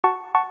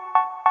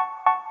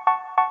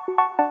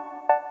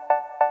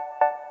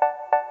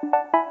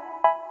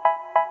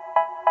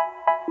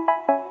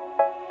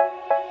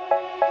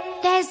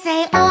They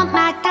say, oh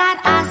my God,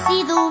 I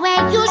see the way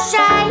you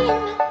shine.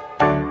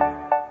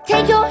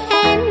 Take your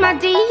hand, my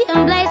dear,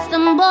 and place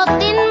them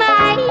both in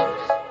mine.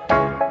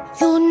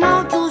 You know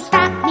you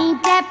stopped me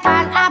dead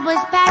while I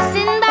was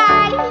passing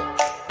by.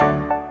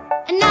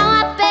 And now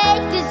I beg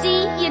to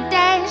see you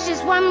dance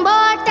just one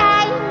more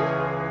time.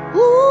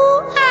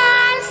 Ooh,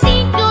 I see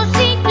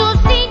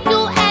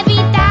you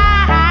every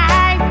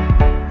time.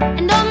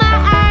 And oh my,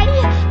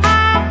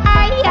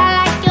 I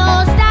like your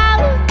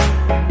style.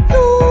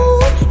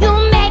 You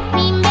make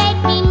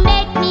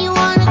me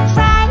wanna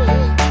cry.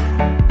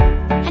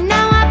 And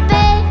now I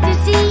beg to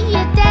see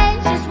you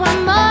dance just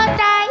one more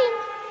time.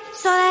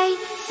 So they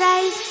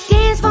say,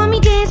 dance for me,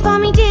 dance for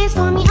me, dance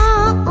for me,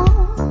 oh,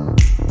 oh.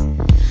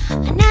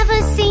 I never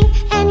seen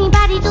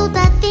anybody do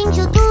the things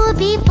you do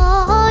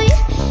before.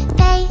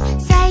 They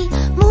say,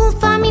 move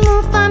for me,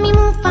 move for me,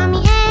 move for me,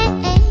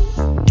 eh, eh.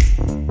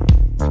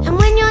 And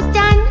when you're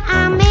done,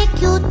 I'll make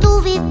you do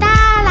it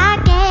all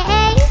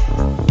again.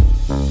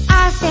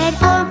 I said,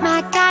 oh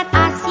my God,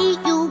 I see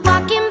you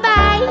walking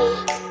by.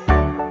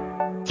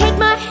 Take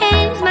my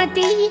hands, my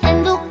dear,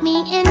 and look me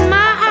in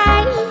my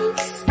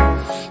eyes.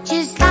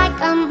 Just like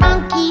a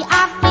monkey,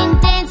 I've been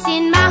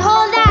dancing my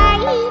whole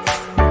life.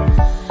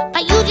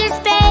 But you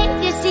just beg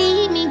to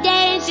see me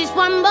dance just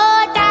one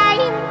more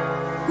time.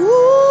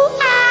 Ooh,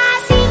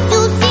 I see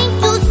you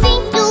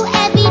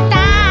every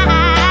time.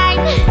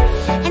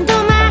 And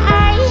oh my,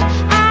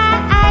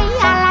 I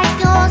like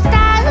your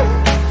style.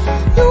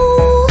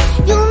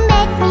 You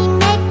make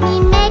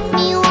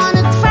me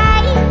wanna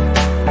cry.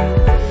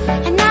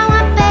 And now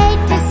I beg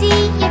to see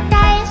you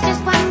dance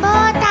just one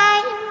more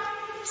time.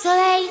 So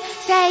they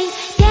say,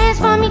 dance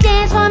for me,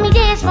 dance for me,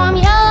 dance for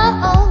me,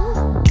 oh,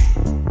 oh.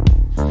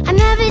 I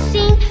never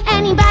seen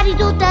anybody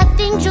do the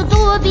things you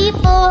do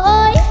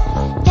before.